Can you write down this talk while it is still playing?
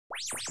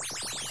Hey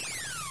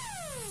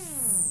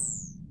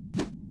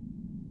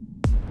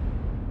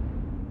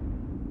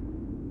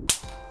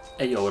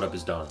yo, what up,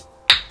 it's Don.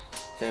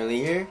 Family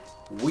here.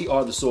 We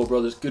are the Soul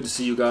Brothers. Good to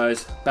see you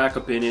guys. Back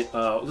up in it.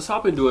 Let's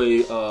hop into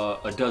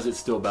a Does It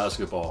Still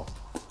basketball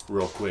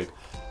real quick.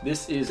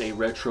 This is a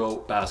retro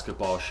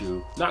basketball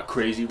shoe. Not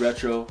crazy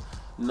retro.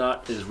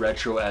 Not as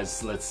retro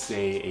as, let's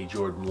say, a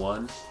Jordan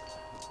 1.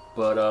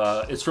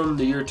 But it's from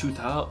the year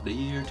 2000. The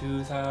year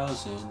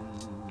 2000.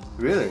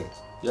 Really?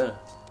 Yeah.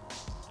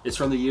 It's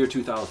from the year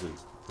 2000.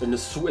 In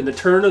the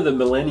turn of the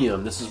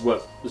millennium, this is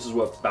what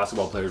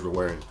basketball players were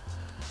wearing.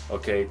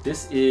 Okay,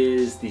 this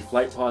is the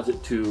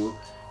Flightposite 2,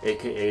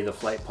 aka the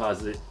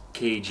Flightposite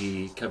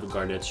KG, Kevin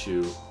Garnett's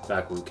shoe.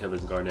 Back when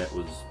Kevin Garnett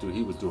was, dude,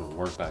 he was doing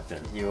work back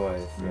then. He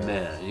was. Yeah.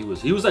 Man, he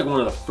was like one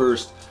of the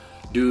first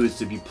dudes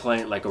to be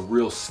playing, like a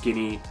real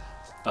skinny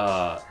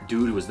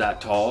dude who was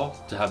that tall,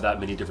 to have that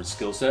many different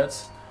skill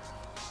sets.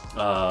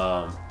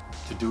 To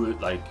do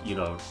it like, you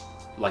know,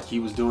 like he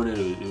was doing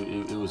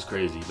it was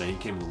crazy, man. He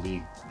came to the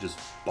league just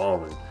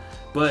balling.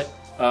 But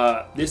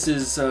this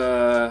is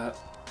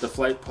the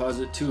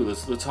Flightposite 2.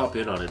 Let's hop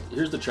in on it.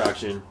 Here's the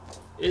traction.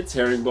 It's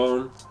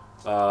herringbone.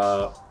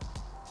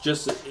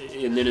 Just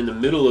and then in the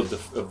middle of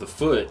the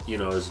foot, you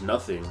know, is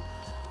nothing.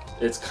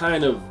 It's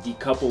kind of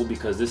decoupled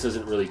because this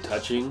isn't really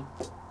touching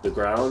the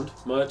ground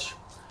much.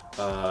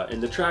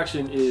 And the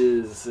traction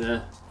is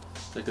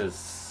like a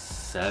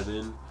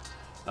 7.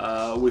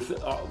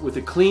 With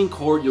a clean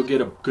court, you'll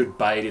get a good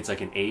bite. It's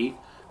like an 8,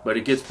 but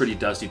it gets pretty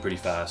dusty pretty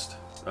fast.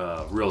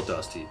 Real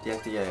dusty. You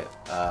have to get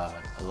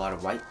a lot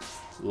of wipes.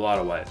 A lot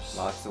of wipes.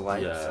 Lots of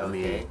wipes. Yeah, I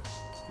mean,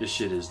 this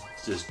shit is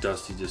just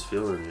dusty, just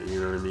feeling it.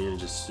 You know what I mean? It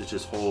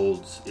just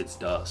holds its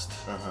dust.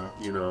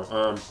 You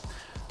know.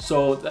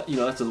 So that, you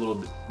know, that's a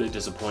little bit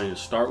disappointing to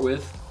start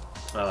with.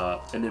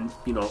 And then,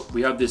 you know,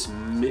 we have this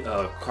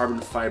carbon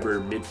fiber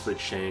midfoot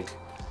shank.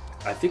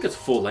 I think it's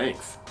full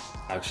length,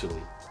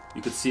 actually.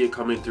 You could see it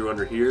coming through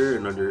under here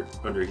and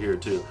under here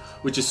too,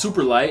 which is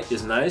super light,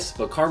 is nice,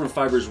 but carbon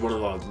fiber is one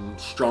of the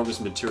strongest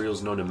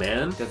materials known to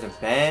man. Doesn't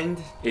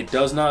bend. It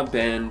does not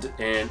bend,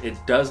 and it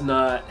does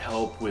not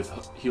help with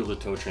heel to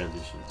toe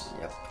transitions.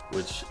 Yep.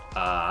 Which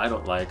I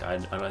don't like.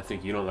 I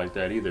think you don't like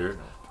that either.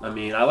 I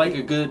mean, I like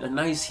a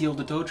nice heel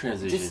to toe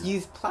transition. Just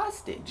use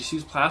plastic. Just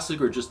use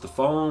plastic or just the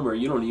foam, or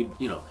you don't need,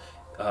 you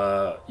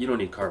don't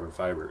need carbon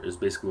fiber, is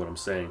basically what I'm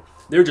saying.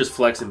 They're just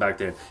flexing back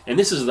then. And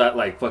this is that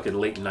like fucking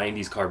late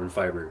 90s carbon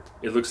fiber.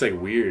 It looks like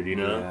weird, you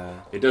know? Yeah.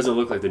 It doesn't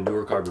look like the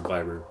newer carbon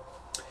fiber.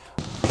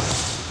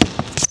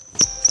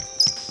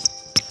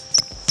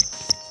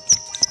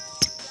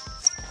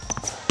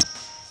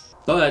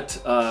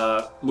 But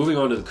moving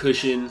on to the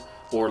cushion,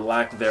 or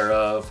lack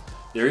thereof,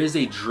 there is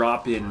a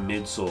drop-in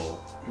midsole,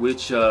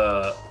 which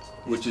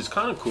is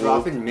kind of cool.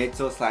 Drop-in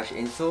midsole slash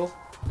insole?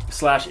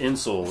 Slash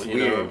insole, it's you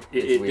weird. know,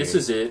 this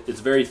is it. It's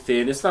very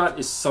thin. It's not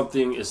as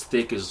something as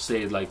thick as,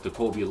 say, like the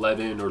Kobe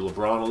 11 or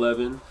LeBron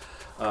 11,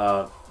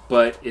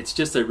 but it's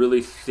just a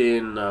really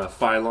thin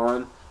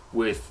phylon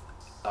with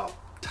a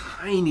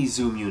tiny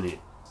zoom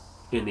unit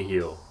in the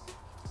heel.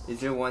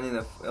 Is there one in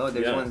the? Oh,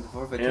 there's one in the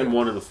forefoot and too.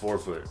 One in the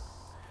forefoot.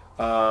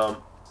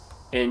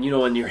 And you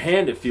know, in your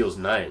hand it feels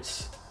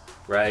nice,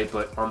 right?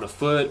 But on the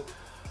foot,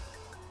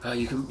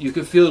 you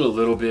can feel it a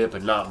little bit,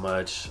 but not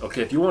much.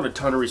 Okay, if you want a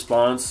ton of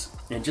response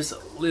and just a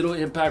little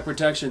impact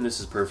protection,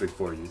 this is perfect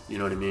for you. You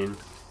know what I mean?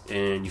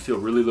 And you feel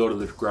really low to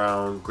the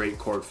ground, great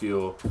court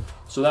feel.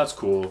 So that's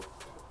cool.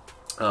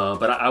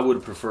 But I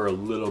would prefer a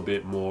little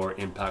bit more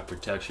impact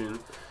protection.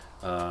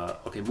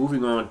 Okay,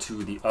 moving on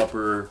to the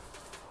upper.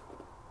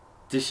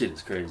 This shit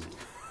is crazy.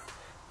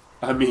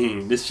 I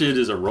mean, this shit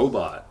is a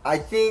robot. I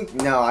think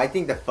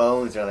the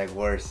foams are like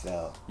worse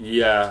though.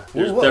 Yeah,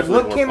 there's what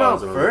definitely more came out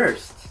positive.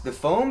 first? The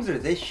foams or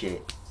this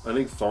shit? I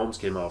think foams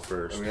came out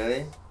first. Oh,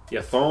 really?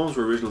 Yeah, foams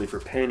were originally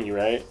for Penny,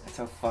 right? That's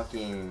how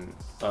fucking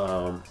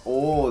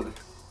old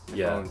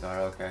the foams are.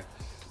 Okay.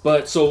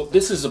 But so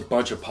this is a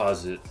bunch of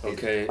posit.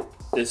 Okay,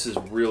 this is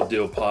real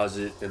deal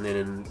posit, and then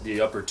in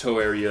the upper toe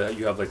area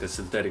you have like a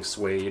synthetic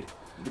suede.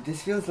 But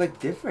this feels like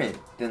different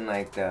than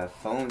like the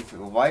foams.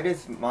 Why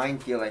does mine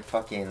feel like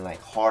fucking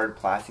like hard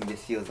plastic?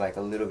 This feels like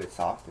a little bit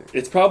softer.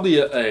 It's probably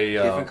a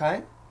different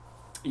kind.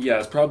 Yeah,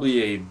 it's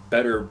probably a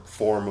better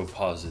form of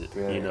posit.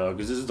 Really? You know,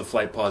 because this is the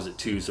Flightposite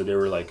 2, so they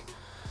were like,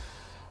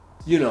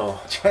 you know,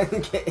 trying to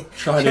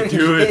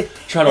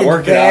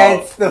work it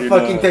out. The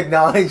fucking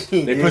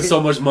technology. They put so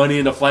much money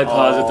into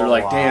Flightposite. They're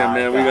like, damn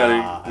man,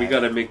 we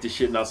gotta make this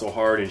shit not so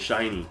hard and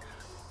shiny.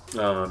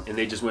 And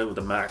they just went with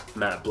the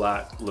matte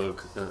black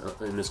look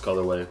in this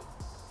colorway.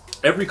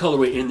 Every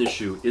colorway in this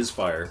shoe is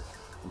fire.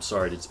 I'm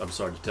sorry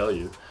to tell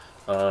you.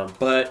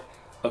 But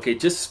okay,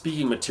 just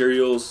speaking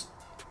materials.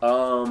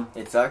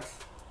 It sucks.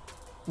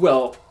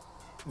 Well,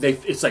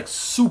 it's like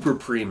super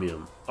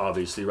premium,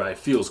 obviously, right? It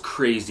feels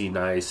crazy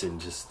nice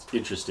and just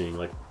interesting,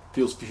 like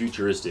feels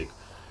futuristic.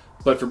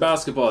 But for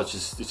basketball,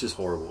 it's just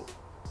horrible.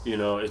 You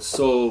know, it's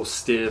so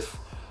stiff.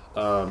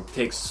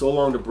 Takes so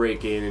long to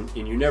break in,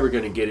 and you're never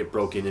going to get it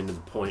broken into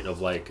the point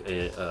of like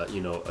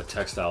a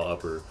textile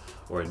upper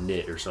or a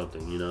knit or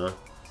something, you know.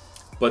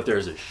 But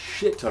there's a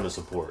shit ton of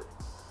support,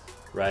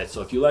 right?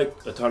 So if you like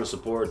a ton of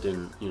support,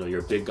 then you know you're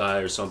a big guy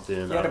or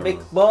something. You're a big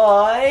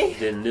boy.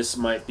 Then this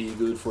might be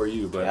good for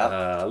you, but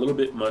a little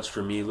bit much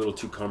for me, a little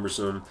too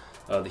cumbersome.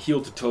 The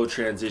heel to toe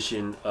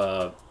transition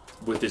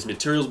with this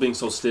materials being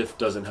so stiff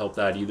doesn't help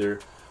that either.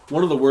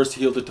 One of the worst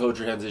heel to toe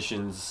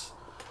transitions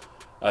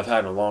I've had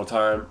in a long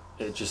time.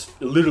 It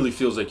literally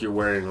feels like you're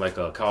wearing like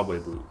a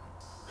cowboy boot.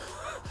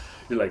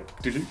 You're like,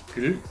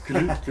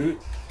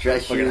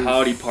 dress like a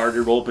howdy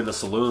partner rope in the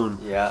saloon.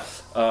 Yeah.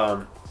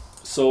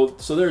 So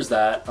there's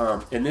that.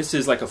 And this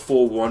is like a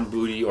full one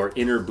booty or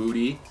inner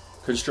booty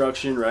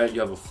construction, right? You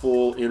have a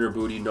full inner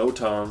booty, no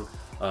tongue,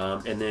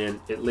 and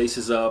then it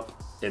laces up,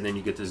 and then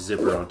you get the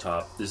zipper on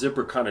top. The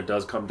zipper kind of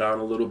does come down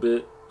a little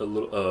bit,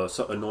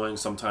 so annoying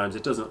sometimes.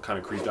 It doesn't kind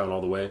of creep down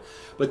all the way,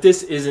 but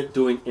this isn't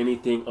doing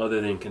anything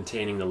other than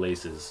containing the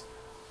laces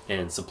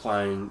and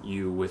supplying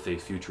you with a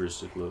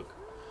futuristic look.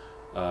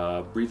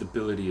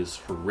 Breathability is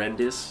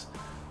horrendous.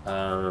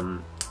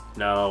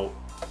 Now,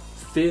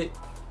 fit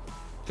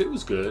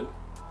was good.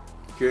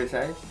 True to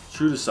size?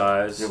 True to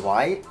size. Is it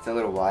wide? It's a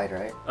little wide,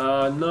 right?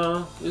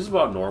 No, it's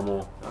about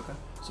normal. Okay.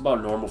 It's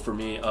about normal for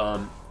me.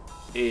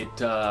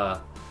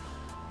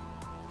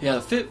 Yeah,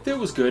 the fit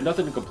was good.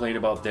 Nothing to complain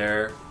about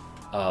there.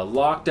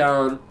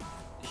 Lockdown,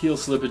 heel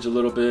slippage a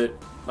little bit.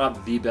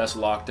 Not the best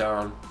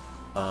lockdown.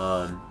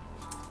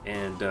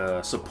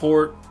 And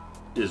support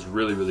is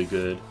really, really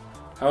good.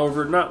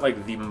 However, not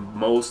like the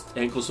most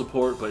ankle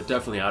support, but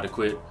definitely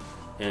adequate.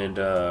 And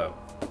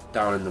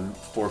down in the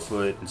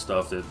forefoot and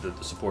stuff, the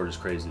support is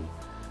crazy.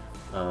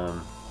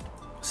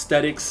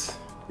 Aesthetics,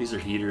 these are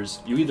heaters.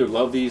 You either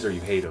love these or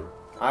you hate them.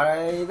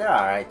 They're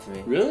alright to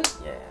me. Really?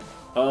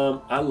 Yeah.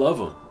 I love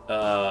them.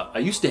 I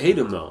used to hate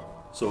them though.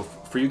 So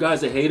for you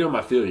guys that hate them,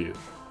 I feel you.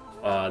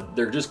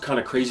 They're just kind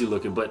of crazy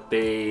looking, but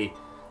they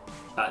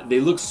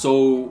look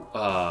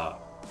so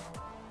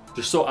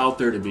they're so out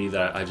there to me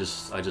that I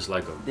just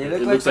like them.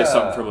 It looks like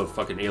something from a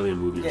fucking alien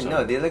movie. Yeah,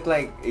 no, they look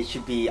like it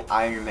should be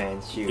Iron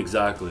Man's shoe.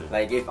 Exactly.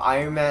 Like if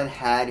Iron Man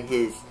had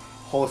his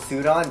whole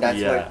suit on, that's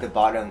what the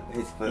bottom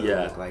his foot would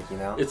look like, you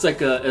know. It's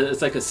like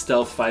a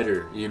stealth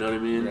fighter. You know what I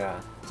mean?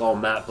 Yeah. It's all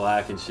matte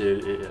black and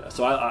shit.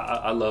 So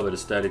I love it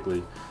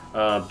aesthetically.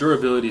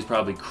 Durability is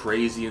probably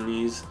crazy in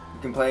these.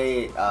 You can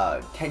play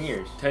 10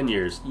 years. 10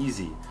 years,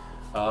 easy.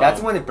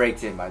 That's when it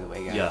breaks in, by the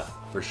way, guys. Yeah,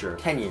 for sure.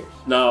 10 years.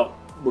 Now,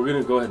 we're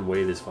going to go ahead and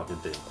weigh this fucking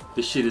thing.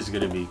 This shit is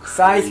going to be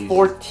crazy. Size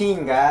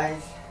 14,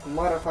 guys.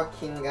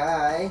 Motherfucking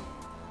guy.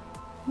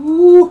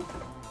 Woo!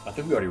 I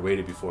think we already weighed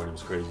it before and it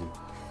was crazy.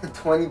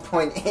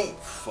 20.8.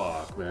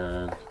 Fuck,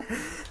 man.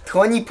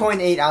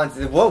 20.8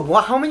 ounces.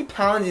 What? How many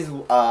pounds is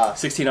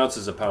 16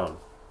 ounces a pound.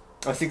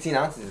 Oh, 16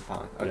 ounces is a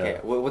pound. Okay. Yeah.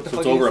 What the So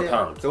fuck? it's over is a it?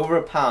 pound. It's over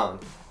a pound.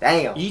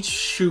 Damn. Each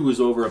shoe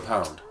is over a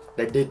pound.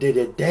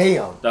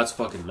 Damn. That's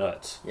fucking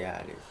nuts. Yeah,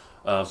 it is.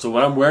 So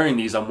when I'm wearing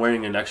these, I'm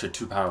wearing an extra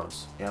 2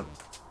 pounds. Yep.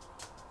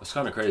 It's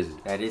kind of crazy.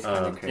 That is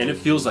kind of crazy. And it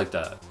feels like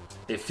that.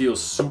 It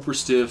feels super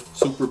stiff,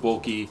 super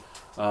bulky.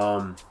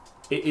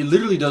 It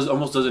literally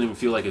almost doesn't even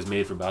feel like it's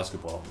made for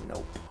basketball.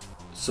 Nope.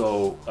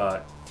 So,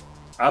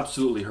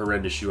 absolutely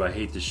horrendous shoe. I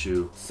hate this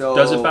shoe. So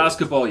does it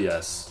basketball?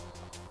 Yes.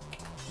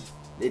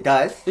 It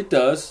does? It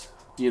does.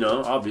 You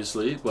know,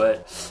 obviously.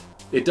 But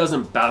it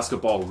doesn't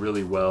basketball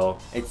really well.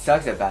 It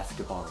sucks at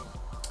basketballing.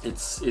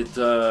 It's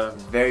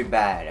very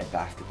bad at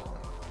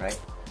basketballing, right?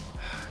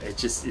 It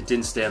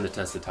didn't stand the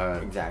test of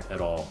time. Exactly.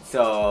 At all.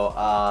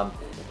 So,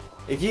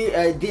 if you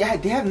they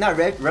have not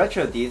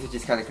retroed these, which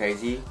is kind of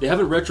crazy. They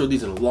haven't retroed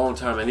these in a long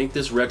time. I think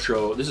this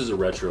is a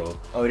retro.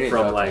 Oh, it is?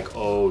 From Okay. like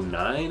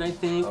 09, I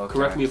think. Okay.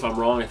 Correct me if I'm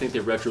wrong. I think they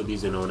retroed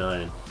these in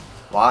 09.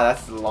 Wow,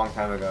 that's a long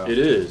time ago. It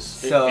is.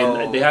 So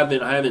and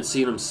I haven't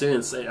seen them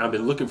since. I've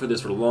been looking for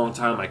this for a long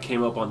time. I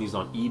came up on these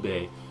on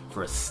eBay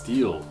for a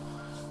steal.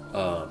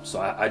 So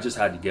I just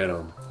had to get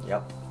them.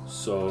 Yep.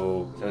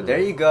 So there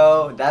you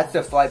go. That's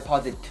the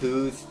Flightposite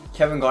 2s.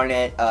 Kevin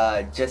Garnett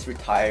just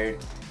retired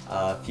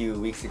a few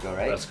weeks ago,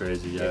 right? That's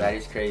crazy. Yeah. That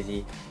is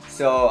crazy.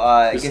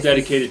 So it's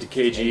dedicated to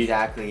KG.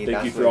 Exactly.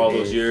 Thank you for all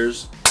those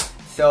years.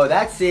 So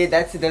that's it.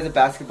 Does the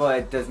basketball.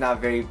 It does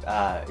not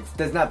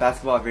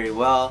basketball very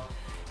well.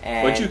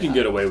 And, But you can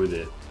get away with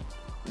it.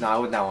 No, I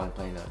would not want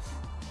to play those.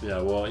 Yeah,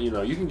 well,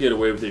 you can get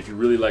away with it if you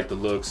really like the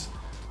looks.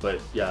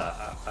 But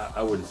yeah,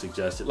 I wouldn't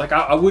suggest it. Like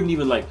I wouldn't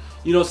even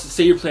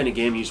say you're playing a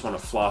game and you just want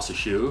to floss a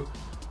shoe.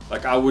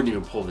 Like I wouldn't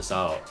even pull this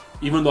out.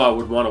 Even though I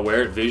would want to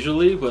wear it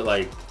visually, but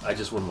like I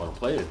just wouldn't want to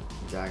play it.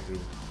 Exactly.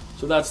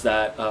 So that's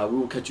that. We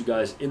will catch you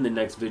guys in the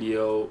next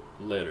video.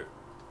 Later.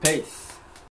 Peace.